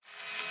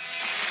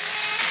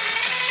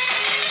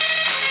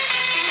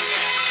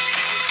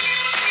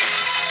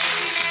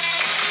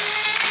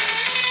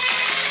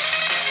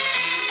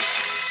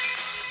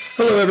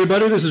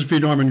everybody. This is P.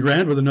 Norman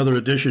Grant with another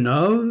edition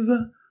of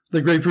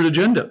The Grapefruit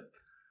Agenda,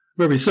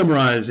 where we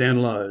summarize,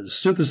 analyze,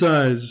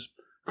 synthesize,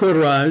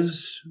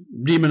 cauterize,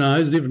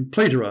 demonize, and even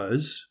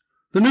plagiarize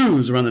the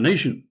news around the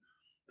nation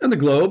and the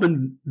globe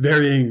and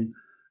varying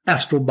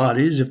astral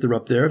bodies, if they're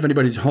up there, if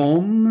anybody's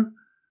home,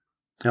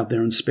 out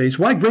there in space.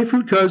 Why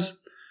grapefruit? Because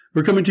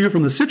we're coming to you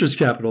from the citrus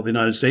capital of the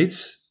United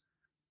States,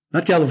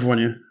 not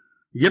California.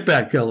 Get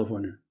back,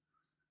 California.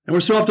 And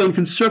we're soft on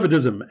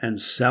conservatism and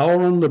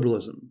sour on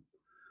liberalism.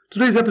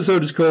 Today's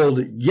episode is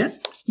called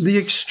Get the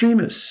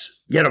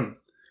Extremists. Get them.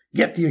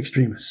 Get the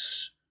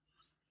Extremists.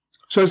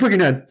 So I was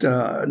looking at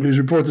a news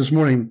report this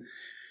morning.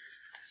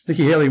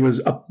 Nikki Haley was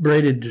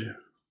upbraided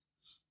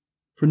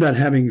for not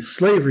having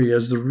slavery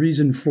as the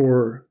reason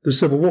for the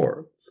Civil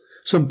War.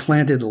 Some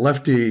planted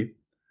lefty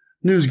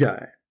news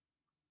guy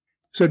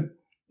said,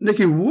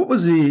 Nikki, what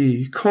was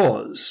the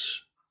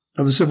cause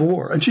of the Civil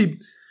War? And she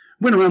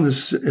went around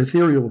this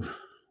ethereal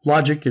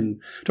logic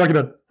and talked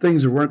about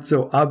things that weren't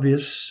so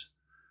obvious,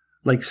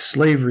 like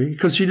slavery,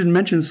 because she didn't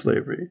mention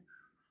slavery.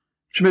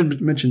 She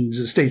mentioned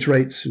states'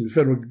 rights and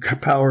federal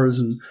powers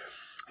and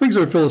things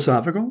that are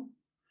philosophical.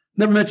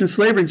 Never mentioned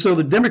slavery, and so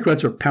the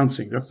Democrats are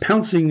pouncing. They're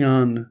pouncing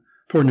on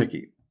poor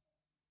Nikki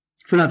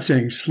for not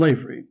saying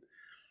slavery.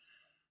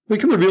 We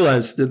come to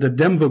realize that the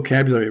Dem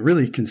vocabulary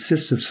really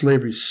consists of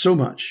slavery so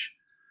much,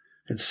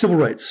 and civil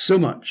rights so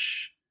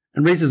much,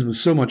 and racism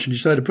so much, and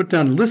decided to put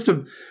down a list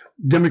of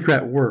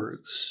Democrat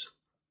words.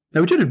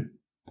 Now, we did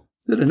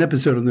an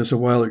episode on this a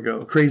while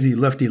ago, Crazy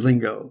Lefty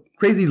Lingo.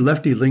 Crazy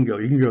Lefty Lingo,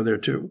 you can go there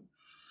too.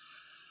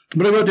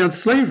 But I wrote down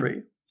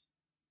slavery.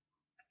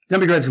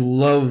 Democrats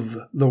love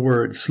the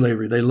word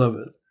slavery. They love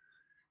it.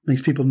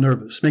 Makes people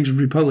nervous. Makes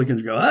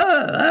Republicans go,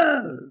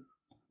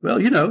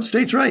 well,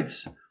 states'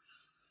 rights.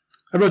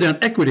 I wrote down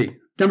equity.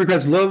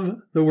 Democrats love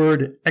the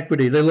word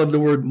equity. They love the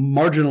word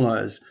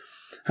marginalized.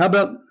 How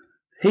about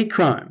hate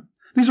crime?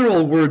 These are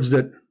all words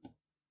that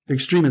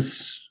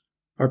extremists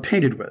are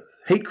painted with.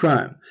 Hate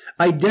crime.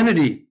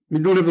 Identity. You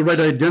don't have the right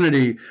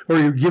identity, or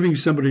you're giving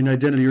somebody an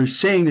identity, or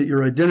saying that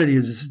your identity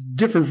is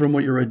different from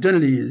what your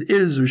identity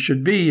is or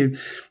should be.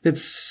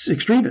 It's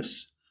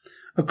extremists.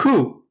 A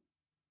coup.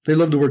 They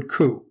love the word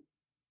coup.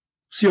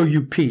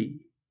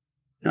 C-O-U-P.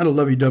 Not a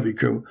lovey-dovey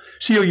coup.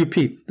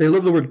 C-O-U-P. They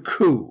love the word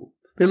coup.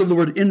 They love the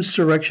word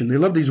insurrection. They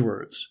love these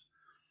words.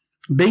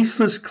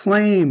 Baseless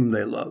claim,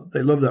 they love.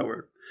 They love that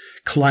word.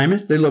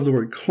 Climate. They love the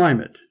word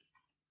climate.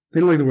 They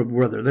don't like the word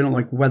weather. They don't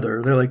like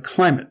weather. They like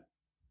climate.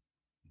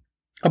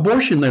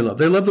 Abortion, they love.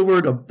 They love the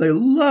word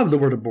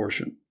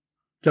abortion.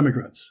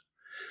 Democrats.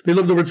 They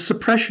love the word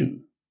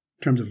suppression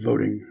in terms of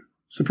voting.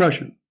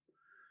 Suppression.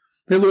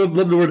 They love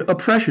the word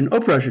oppression.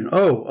 Oppression.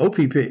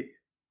 O-P-P.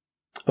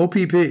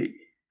 O-P-P.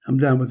 I'm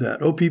down with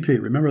that. O-P-P.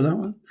 Remember that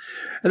one?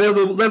 And they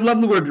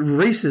love the word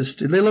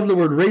racist. They love the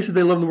word racist.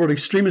 They love the word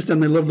extremist.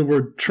 And they love the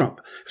word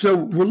Trump. So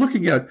we're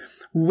looking at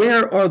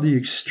where are the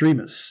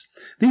extremists?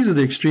 These are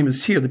the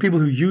extremists here, the people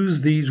who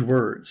use these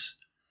words.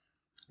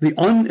 The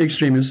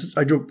un-extremists,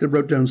 I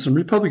wrote down some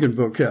Republican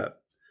vocab.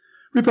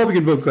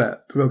 Republican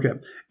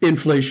vocab.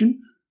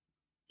 Inflation,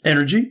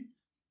 energy,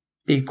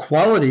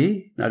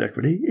 equality, not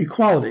equity,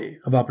 equality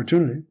of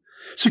opportunity.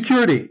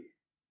 Security.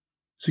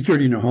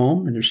 Security in your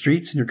home, in your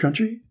streets, in your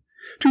country.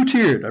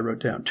 Two-tiered, I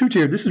wrote down.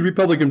 Two-tiered, this is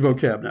Republican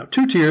vocab now.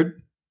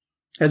 Two-tiered,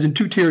 as in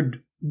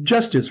two-tiered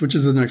justice, which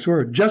is the next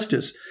word.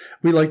 Justice.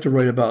 We like to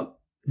write about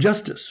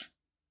justice.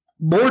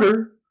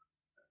 Border.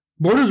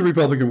 Border is a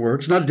Republican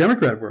word. It's not a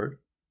Democrat word.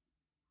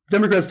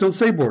 Democrats don't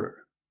say border.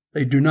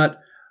 They do not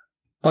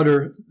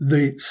utter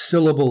the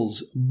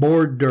syllables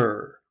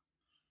border.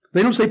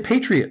 They don't say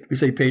patriot. We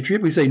say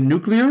patriot. We say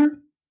nuclear,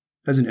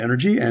 as in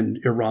energy, and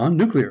Iran,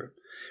 nuclear.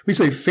 We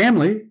say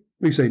family.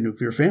 We say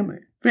nuclear family.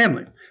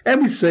 Family.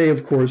 And we say,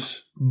 of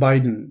course,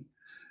 Biden.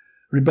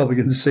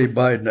 Republicans say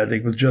Biden, I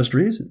think, with just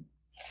reason.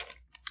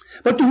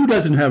 But who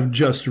doesn't have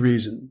just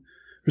reason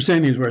for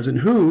saying these words? And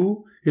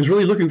who is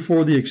really looking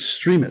for the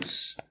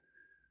extremists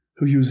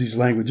who use these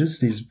languages,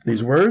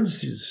 these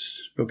words,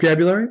 these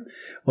vocabulary?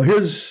 Well,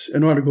 here's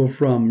an article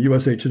from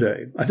USA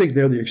Today. I think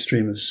they're the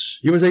extremists.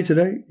 USA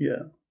Today?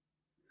 Yeah.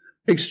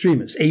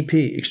 Extremists. AP,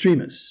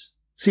 extremists.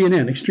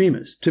 CNN,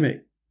 extremists, to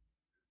me.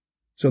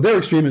 So their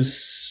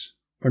extremists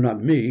are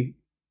not me,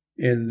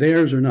 and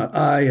theirs are not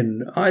I,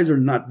 and I's are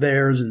not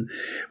theirs, and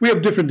we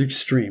have different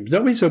extremes,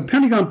 don't we? So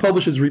Pentagon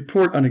publishes a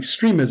report on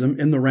extremism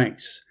in the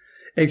ranks.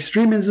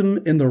 Extremism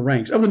in the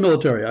ranks of the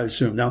military, I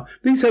assume. Now,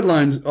 these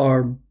headlines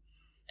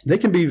they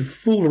can be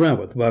fooled around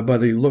with by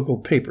the local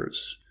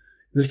papers.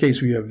 In this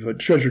case, we have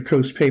Treasure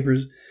Coast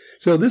papers.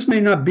 So this may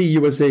not be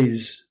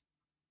USA's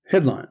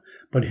headline,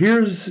 but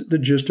here's the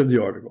gist of the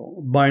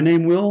article. By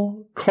name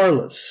Will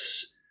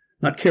Carless,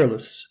 not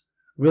careless,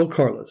 Will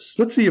Carless.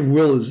 Let's see if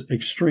Will is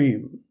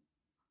extreme.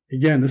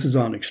 Again, this is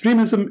on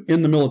extremism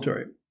in the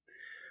military.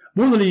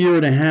 More than a year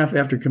and a half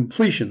after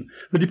completion,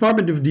 the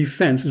Department of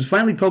Defense has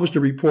finally published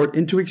a report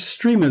into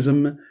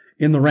extremism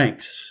in the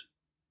ranks.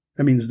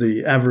 That means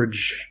the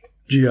average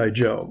G.I.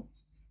 Joe.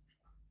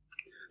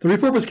 The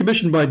report was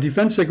commissioned by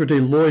Defense Secretary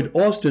Lloyd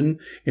Austin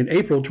in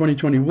April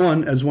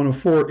 2021 as one of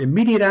 4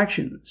 immediate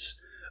actions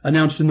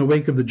announced in the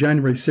wake of the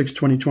January 6,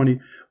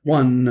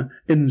 2021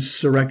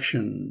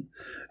 insurrection.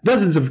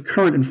 Dozens of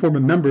current and former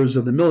members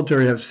of the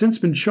military have since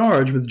been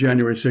charged with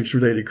January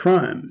 6-related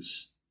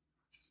crimes.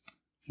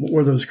 What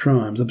were those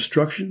crimes?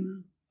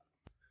 Obstruction?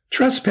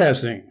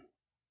 Trespassing?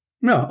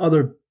 No,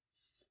 other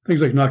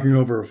things like knocking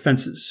over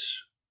fences.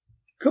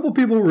 A couple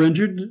people were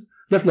injured.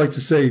 Left likes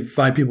to say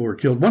 5 people were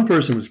killed. 1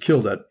 person was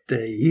killed that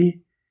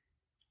day.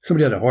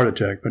 Somebody had a heart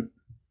attack, but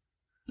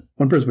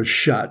 1 person was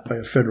shot by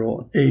a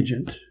federal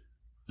agent.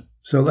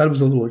 So that was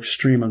a little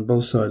extreme on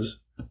both sides.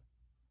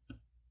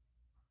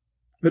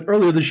 But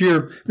earlier this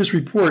year,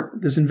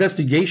 this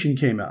investigation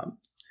came out,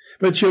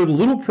 but it showed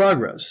little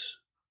progress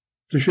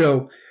to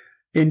show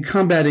in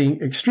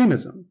combating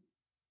extremism,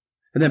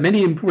 and that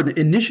many important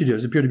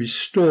initiatives appear to be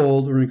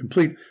stalled or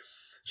incomplete.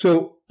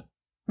 So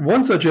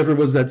one such effort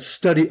was that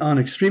study on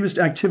extremist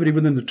activity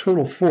within the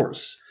total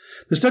force.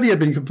 The study had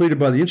been completed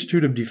by the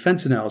Institute of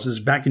Defense Analysis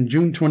back in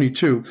June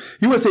 22.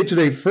 USA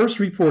Today first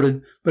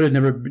reported, but had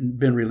never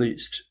been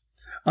released.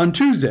 On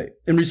Tuesday,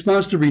 in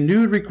response to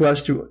renewed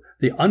requests to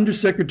the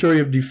Undersecretary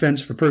of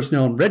Defense for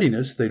Personnel and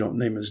Readiness, they don't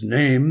name his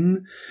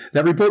name,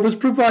 that report was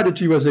provided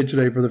to USA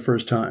Today for the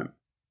first time.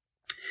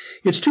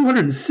 It's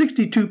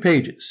 262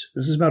 pages.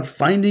 This is about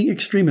finding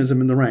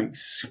extremism in the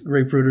ranks,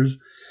 grapefruiters.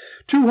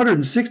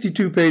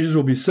 262 pages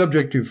will be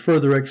subject to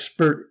further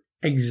expert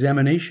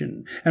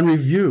examination and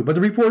review, but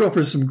the report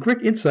offers some quick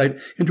insight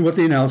into what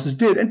the analysis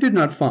did and did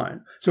not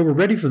find. So we're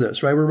ready for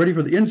this, right? We're ready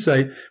for the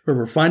insight where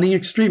we're finding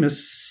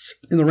extremists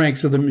in the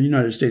ranks of the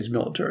United States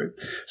military.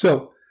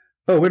 So,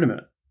 wait a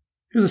minute.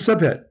 Here's a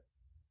subhead.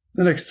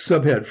 The next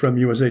subhead from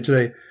USA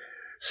Today.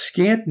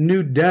 Scant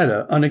new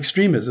data on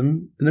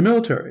extremism in the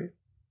military.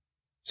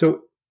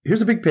 So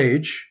here's a big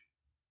page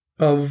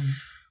of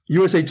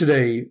USA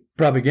Today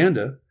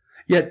propaganda,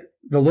 yet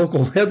the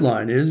local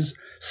headline is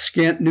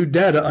Scant new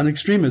data on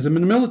extremism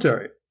in the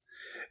military.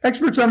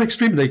 Experts on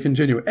extremism, they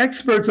continue,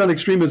 experts on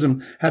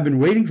extremism have been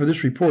waiting for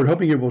this report,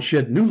 hoping it will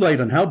shed new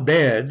light on how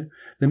bad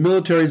the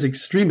military's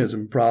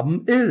extremism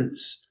problem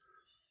is.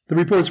 The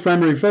report's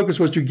primary focus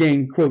was to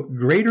gain, quote,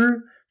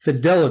 greater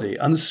fidelity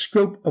on the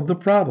scope of the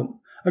problem,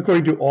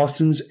 according to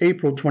Austin's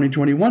April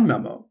 2021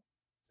 memo.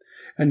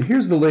 And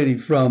here's the lady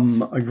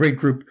from a great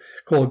group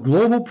called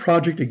Global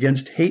Project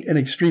Against Hate and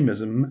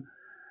Extremism,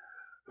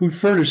 who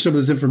furnished some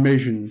of this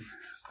information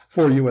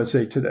for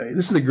USA Today.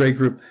 This is a great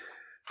group.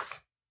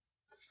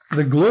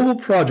 The Global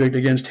Project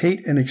Against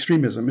Hate and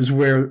Extremism is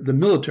where the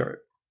military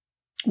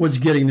was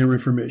getting their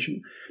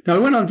information. Now, I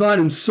went online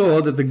and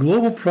saw that the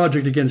Global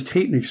Project Against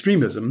Hate and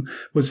Extremism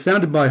was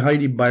founded by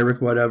Heidi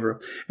Byrick, whatever,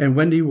 and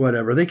Wendy,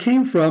 whatever. They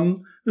came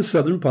from the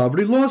Southern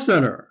Poverty Law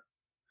Center.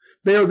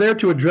 They are there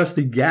to address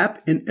the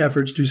gap in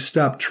efforts to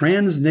stop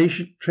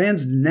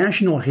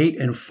transnational hate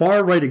and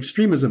far-right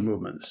extremism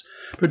movements,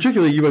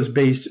 particularly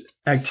U.S.-based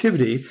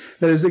activity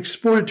that is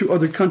exported to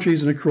other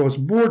countries and across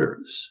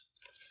borders.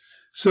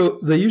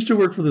 So they used to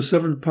work for the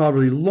Southern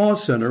Poverty Law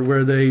Center,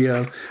 where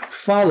they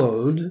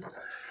followed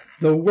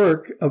the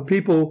work of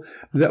people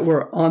that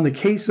were on the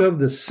case of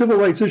the civil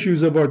rights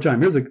issues of our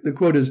time. Here's the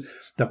quote is,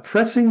 the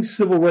pressing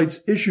civil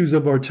rights issues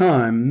of our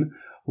time,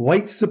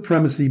 white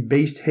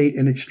supremacy-based hate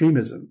and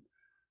extremism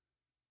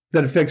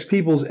that affects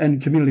people's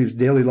and communities'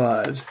 daily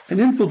lives and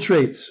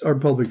infiltrates our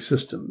public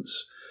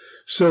systems.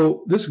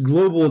 So this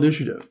global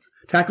initiative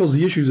tackles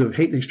the issues of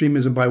hate and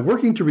extremism by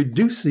working to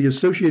reduce the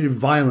associated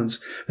violence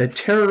that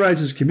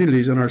terrorizes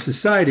communities in our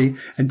society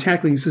and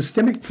tackling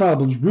systemic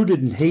problems rooted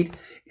in hate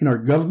in our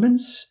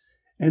governments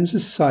and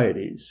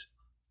societies.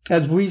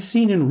 As we've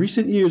seen in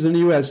recent years in the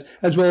U.S.,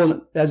 as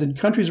well as in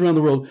countries around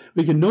the world,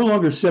 we can no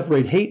longer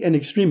separate hate and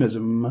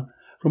extremism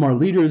from our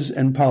leaders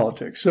and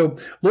politics. So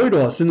Lloyd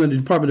Austin and the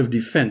Department of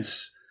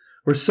Defense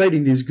were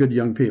citing these good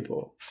young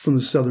people from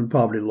the Southern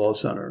Poverty Law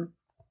Center.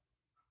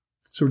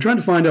 So we're trying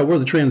to find out where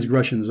the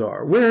transgressions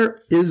are.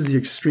 Where is the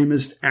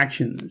extremist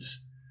actions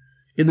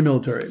in the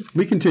military?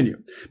 We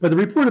continue. But the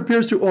report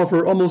appears to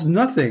offer almost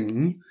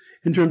nothing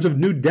in terms of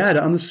new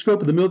data on the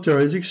scope of the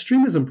military's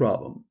extremism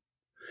problem.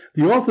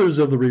 The authors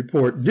of the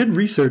report did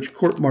research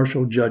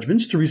court-martial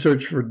judgments to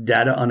research for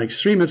data on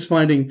extremists,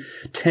 finding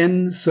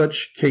 10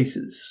 such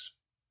cases.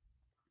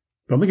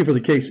 But I'm looking for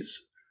the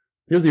cases.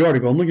 Here's the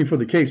article. I'm looking for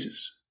the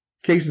cases.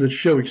 Cases that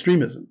show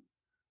extremism.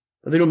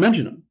 But they don't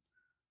mention them.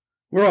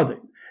 Where are they?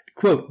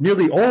 Quote,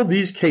 nearly all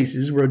these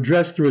cases were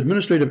addressed through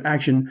administrative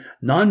action,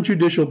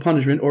 non-judicial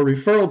punishment, or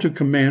referral to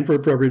command for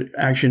appropriate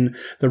action,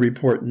 the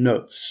report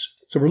notes.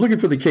 So we're looking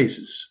for the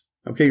cases.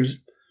 Okay, there's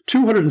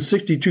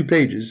 262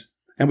 pages,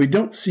 and we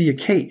don't see a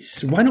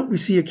case. Why don't we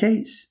see a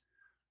case?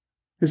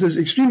 It says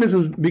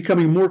extremism is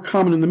becoming more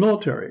common in the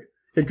military.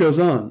 It goes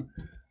on.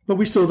 But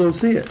we still don't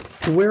see it.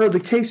 Where are the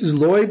cases,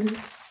 Lloyd?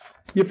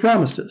 You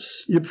promised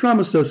us. You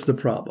promised us the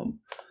problem.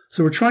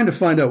 So we're trying to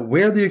find out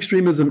where the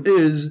extremism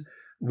is.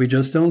 We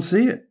just don't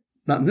see it.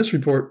 Not in this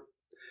report.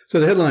 So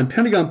the headline,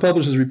 Pentagon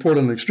publishes report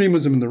on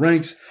extremism in the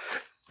ranks.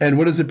 And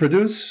what does it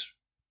produce?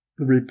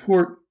 The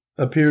report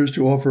appears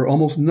to offer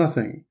almost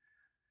nothing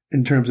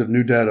in terms of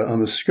new data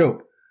on the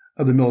scope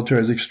of the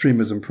military's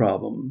extremism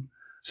problem.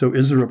 So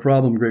is there a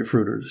problem,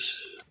 grapefruiters?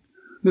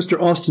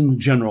 Mr. Austin,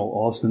 General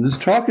Austin, is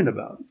talking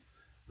about,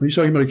 when he's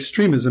talking about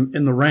extremism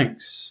in the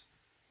ranks.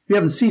 We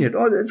haven't seen it.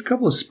 Oh, there's a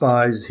couple of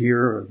spies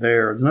here or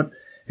there. It's not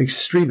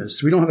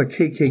extremists. We don't have a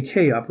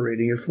KKK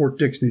operating at Fort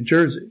Dix, New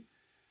Jersey.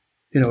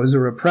 Is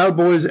there a Proud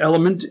Boys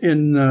element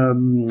in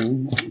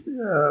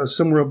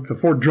somewhere up to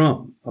Fort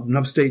Drum, up in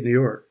upstate New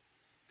York?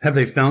 Have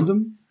they found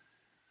them?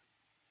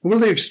 What are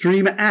they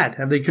extreme at?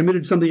 Have they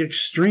committed something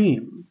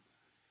extreme?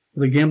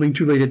 Were they gambling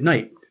too late at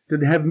night?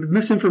 Did they have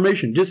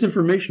misinformation,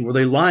 disinformation? Were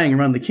they lying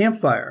around the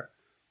campfire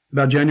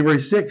about January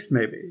 6th,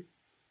 maybe?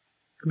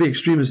 Could be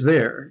extremists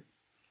there.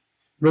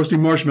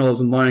 Roasting marshmallows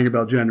and lying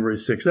about January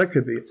 6th. That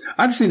could be.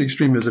 I've seen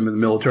extremism in the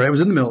military. I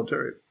was in the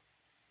military.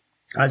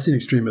 I've seen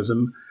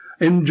extremism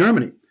in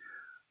Germany,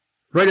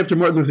 right after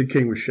Martin Luther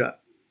King was shot.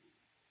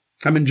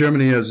 I'm in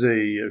Germany as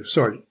a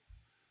sergeant.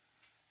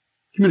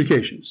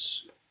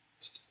 Communications.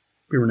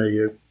 We were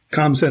in a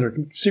comm center,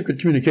 secret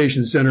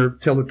communications center,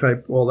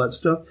 teletype, all that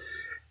stuff.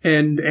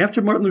 And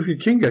after Martin Luther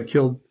King got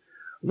killed,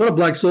 a lot of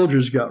black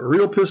soldiers got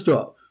real pissed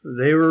off.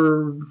 They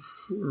were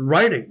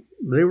rioting.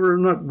 They were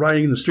not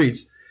rioting in the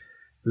streets.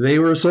 They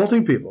were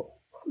assaulting people.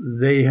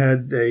 They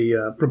had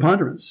a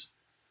preponderance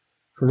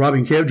for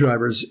robbing cab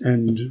drivers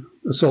and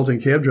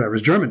assaulting cab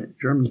drivers. German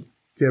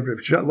cab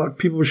drivers shot. A lot of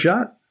people were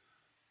shot.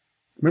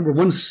 Remember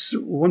once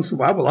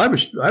I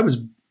was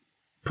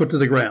put to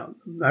the ground.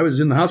 I was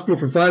in the hospital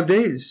for 5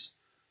 days.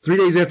 3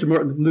 days after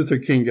Martin Luther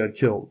King got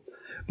killed.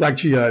 Black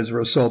GIs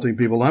were assaulting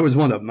people. I was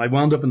one of them. I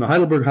wound up in the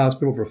Heidelberg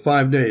Hospital for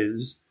 5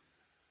 days.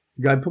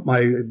 The guy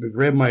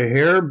grabbed my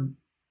hair,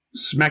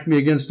 smacked me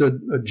against a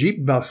Jeep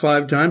about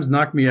 5 times,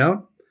 knocked me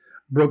out,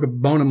 broke a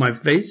bone in my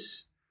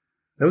face.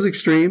 That was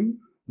extreme.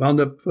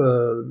 Wound up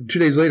 2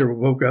 days later,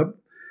 woke up.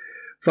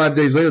 5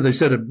 days later, they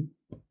said a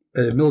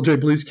military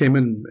police came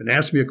in and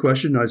asked me a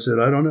question. I said,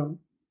 I don't know.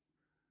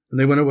 And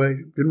they went away.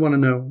 Didn't want to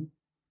know.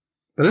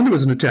 But then there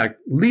was an attack.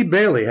 Lee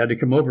Bailey had to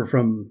come over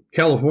from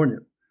California.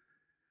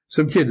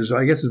 Some kid,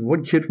 I guess there's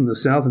one kid from the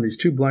South and these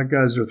 2 black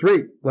guys or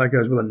 3 black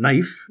guys with a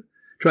knife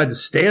tried to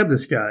stab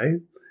this guy.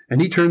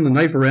 And he turned the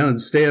knife around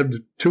and stabbed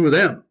 2 of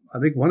them. I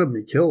think one of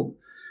them he killed.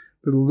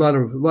 But a lot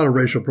of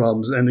racial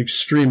problems and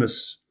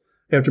extremists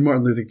after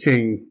Martin Luther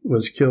King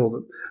was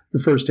killed.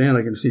 Firsthand,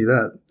 I can see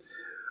that.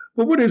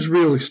 Well, what is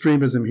real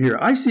extremism here?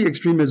 I see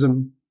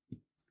extremism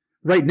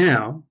right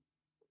now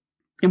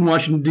in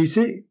Washington,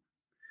 D.C.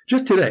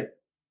 Just today,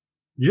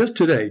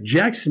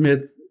 Jack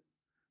Smith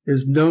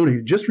is known,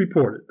 he just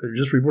reported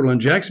on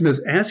Jack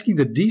Smith asking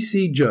the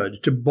D.C. judge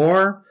to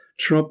bar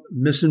Trump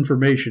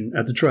misinformation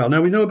at the trial.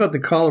 Now, we know about the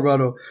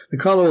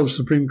Colorado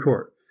Supreme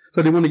Court.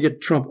 So they want to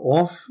get Trump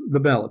off the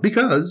ballot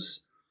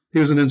because he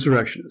was an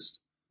insurrectionist.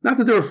 Not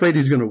that they're afraid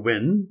he's going to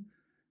win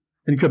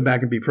and come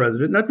back and be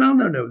president.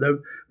 No.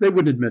 They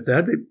wouldn't admit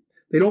that.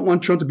 They don't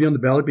want Trump to be on the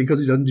ballot because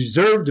he doesn't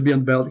deserve to be on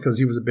the ballot because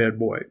he was a bad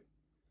boy.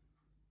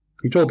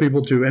 He told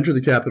people to enter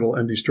the Capitol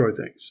and destroy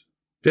things.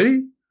 Did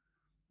he?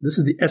 This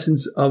is the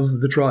essence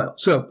of the trial.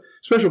 So,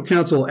 special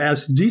counsel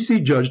asked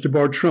D.C. judge to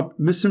bar Trump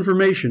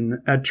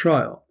misinformation at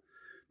trial.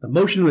 The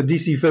motion of the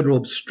D.C. federal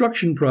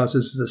obstruction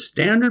process is a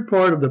standard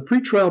part of the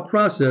pretrial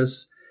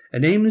process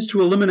and aims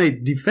to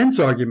eliminate defense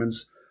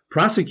arguments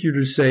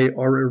prosecutors say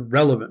are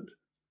irrelevant.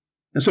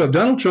 And so if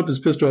Donald Trump is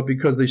pissed off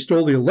because they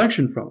stole the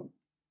election from him,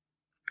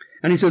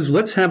 and he says,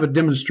 let's have a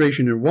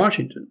demonstration in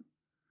Washington,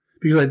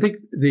 because I think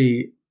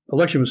the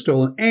election was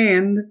stolen,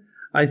 and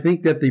I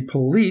think that the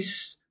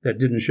police that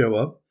didn't show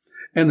up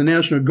and the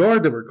National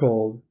Guard that were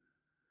called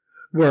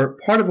were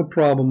part of a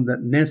problem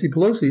that Nancy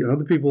Pelosi and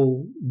other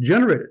people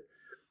generated.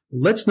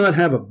 Let's not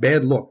have a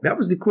bad look. That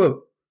was the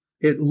quote.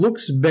 It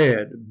looks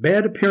bad.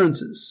 Bad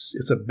appearances.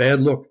 It's a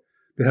bad look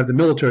to have the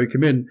military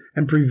come in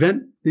and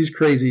prevent these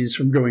crazies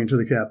from going into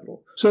the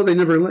Capitol. So they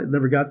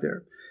never got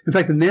there. In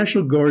fact, the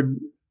National Guard,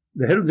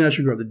 the head of the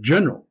National Guard, the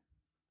general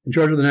in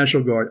charge of the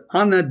National Guard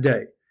on that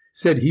day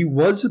said he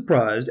was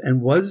surprised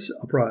and was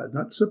apprised,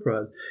 not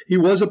surprised. He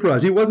was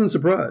apprised. He wasn't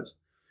surprised.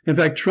 In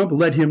fact, Trump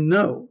let him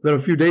know that a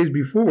few days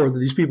before that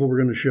these people were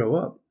going to show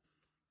up,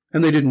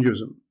 and they didn't use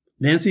them.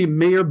 Nancy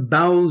Mayor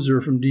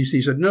Bowser from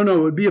D.C. said, no, it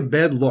would be a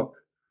bad look.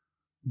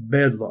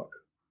 Bad luck.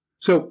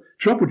 So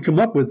Trump would come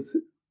up with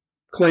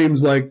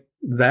claims like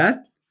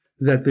that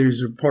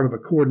there's part of a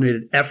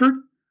coordinated effort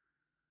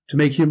to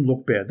make him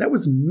look bad. That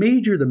was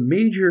the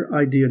major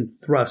idea and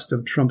thrust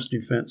of Trump's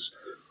defense.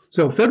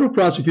 So federal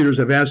prosecutors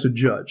have asked a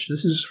judge.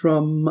 This is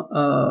from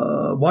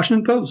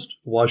Washington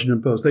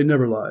Post. They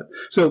never lie.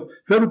 So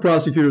federal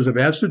prosecutors have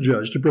asked a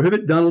judge to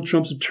prohibit Donald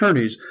Trump's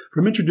attorneys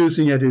from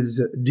introducing at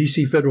his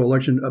D.C. federal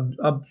election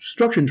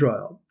obstruction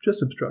trial,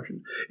 just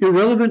obstruction,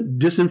 irrelevant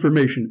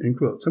disinformation, in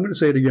quotes. I'm going to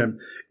say it again.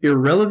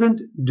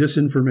 Irrelevant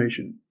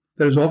disinformation.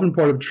 That is often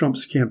part of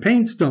Trump's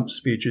campaign stump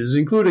speeches,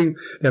 including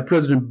that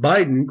President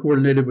Biden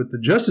coordinated with the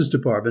Justice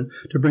Department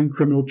to bring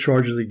criminal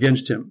charges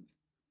against him.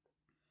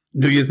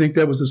 Do you think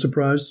that was a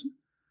surprise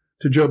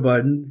to Joe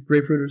Biden,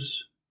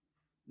 grapefruiters?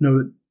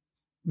 No,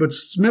 But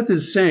Smith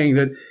is saying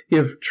that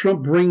if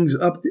Trump brings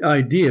up the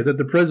idea that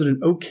the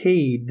president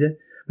okayed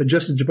the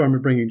Justice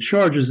Department bringing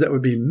charges, that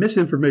would be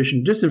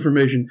misinformation,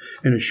 disinformation,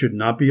 and it should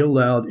not be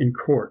allowed in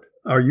court.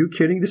 Are you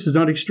kidding? This is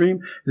not extreme.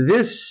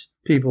 This,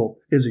 people,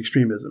 is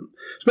extremism.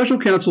 Special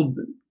counsel,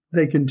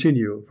 they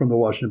continue from the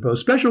Washington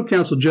Post. Special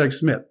counsel Jack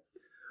Smith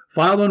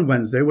filed on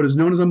Wednesday what is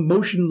known as a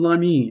motion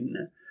lamine,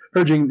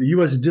 urging the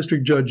U.S.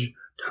 District Judge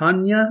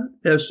Tanya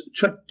S.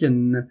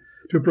 Chutkin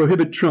to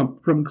prohibit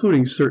Trump from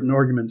including certain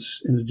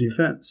arguments in his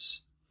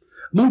defense.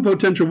 Among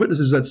potential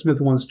witnesses that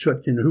Smith wants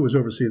Chutkin, who was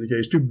overseeing the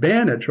case, to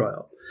ban at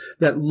trial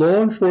that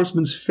law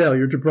enforcement's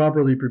failure to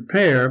properly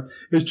prepare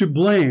is to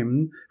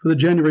blame for the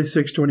January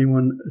 6,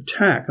 2021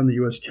 attack on the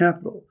U.S.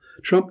 Capitol.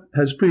 Trump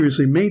has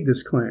previously made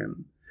this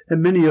claim,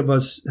 and many of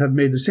us have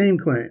made the same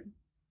claim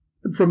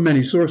from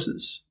many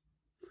sources.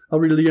 I'll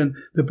read it again.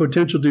 The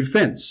potential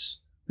defense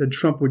that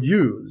Trump would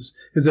use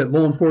is that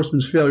law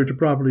enforcement's failure to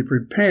properly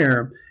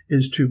prepare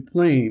is to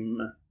blame.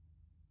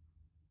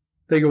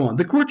 They go on.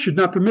 The court should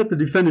not permit the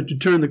defendant to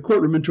turn the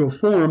courtroom into a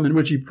forum in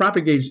which he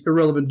propagates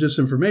irrelevant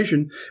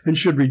disinformation and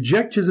should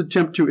reject his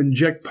attempt to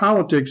inject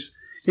politics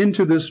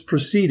into this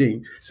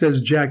proceeding,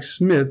 says Jack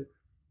Smith,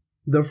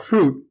 the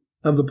fruit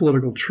of the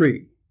political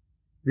tree.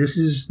 This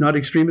is not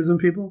extremism,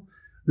 people.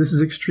 This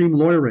is extreme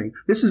lawyering.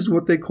 This is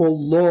what they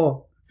call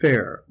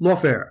lawfare.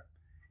 Lawfare.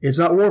 It's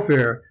not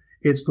warfare.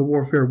 It's the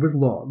warfare with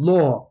law.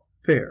 Lawfare.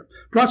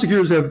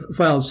 Prosecutors have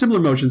filed similar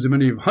motions in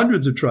many of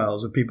hundreds of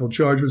trials of people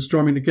charged with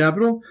storming the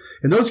Capitol.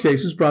 In those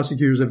cases,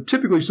 prosecutors have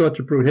typically sought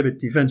to prohibit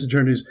defense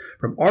attorneys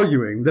from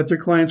arguing that their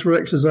clients were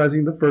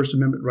exercising the First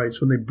Amendment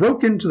rights when they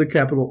broke into the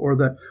Capitol, or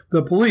that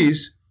the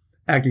police,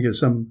 acting as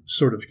some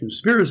sort of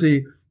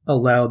conspiracy,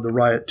 allowed the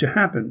riot to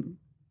happen.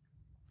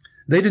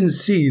 They didn't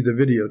see the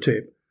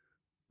videotape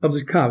of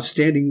the cops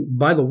standing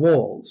by the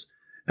walls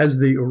as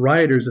the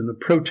rioters and the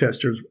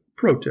protesters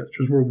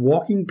were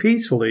walking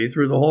peacefully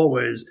through the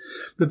hallways.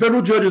 The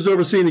federal judges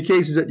overseeing the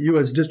cases at the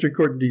U.S. District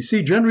Court in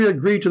D.C. generally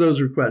agree to those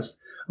requests,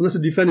 unless the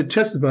defendant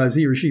testifies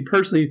he or she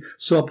personally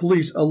saw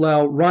police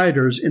allow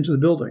rioters into the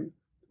building,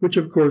 which,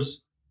 of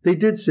course, they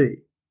did see.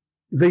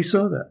 They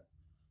saw that.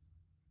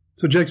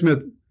 So Jack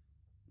Smith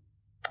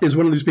is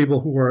one of these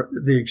people who are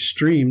the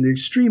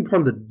extreme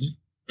part of the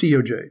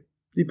DOJ,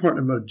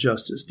 Department of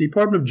Justice.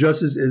 Department of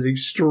Justice is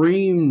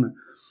extreme.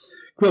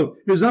 Quote,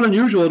 it is not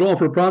unusual at all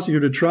for a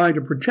prosecutor to try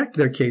to protect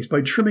their case by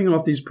trimming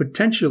off these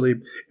potentially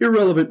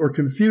irrelevant or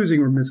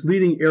confusing or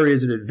misleading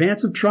areas in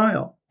advance of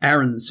trial,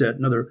 Aaron said,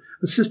 another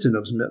assistant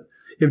of Smith.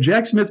 If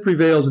Jack Smith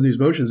prevails in these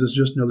motions, it's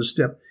just another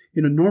step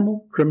in a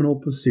normal criminal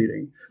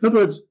proceeding. In other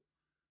words,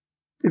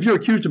 if you're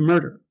accused of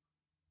murder,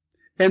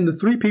 and the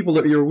three people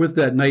that you were with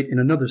that night in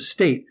another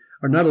state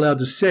are not allowed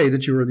to say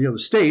that you were in the other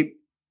state,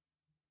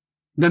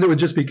 then it would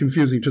just be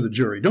confusing to the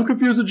jury. Don't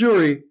confuse the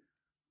jury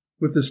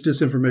with this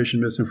disinformation,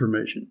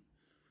 misinformation.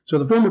 So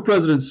the former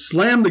president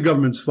slammed the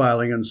government's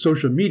filing on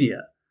social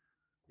media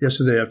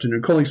yesterday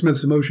afternoon, calling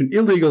Smith's motion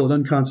illegal and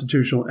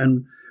unconstitutional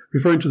and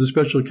referring to the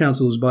special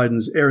counsel as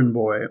Biden's errand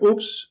boy.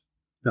 Oops.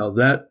 Now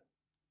that,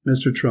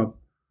 Mr. Trump,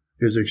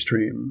 is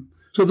extreme.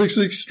 So this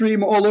is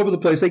extreme all over the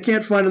place. They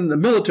can't find it in the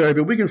military,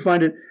 but we can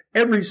find it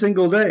every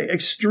single day.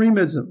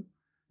 Extremism.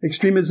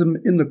 Extremism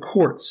in the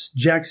courts.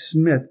 Jack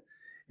Smith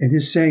and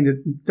his saying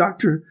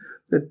that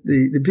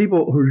the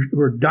people who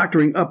are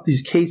doctoring up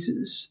these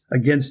cases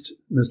against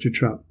Mr.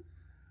 Trump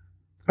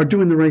are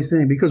doing the right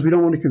thing because we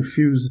don't want to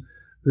confuse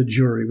the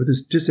jury with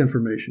this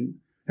disinformation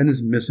and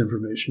this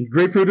misinformation.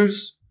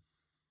 Grapefruiters,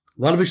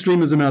 a lot of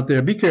extremism out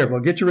there. Be careful.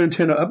 Get your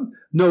antenna up.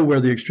 Know where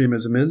the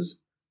extremism is.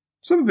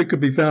 Some of it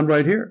could be found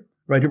right here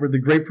with the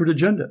Grapefruit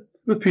Agenda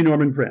with P.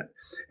 Norman Grant.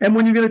 And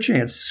when you get a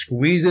chance,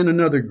 squeeze in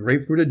another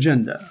Grapefruit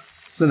Agenda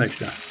the next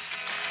time.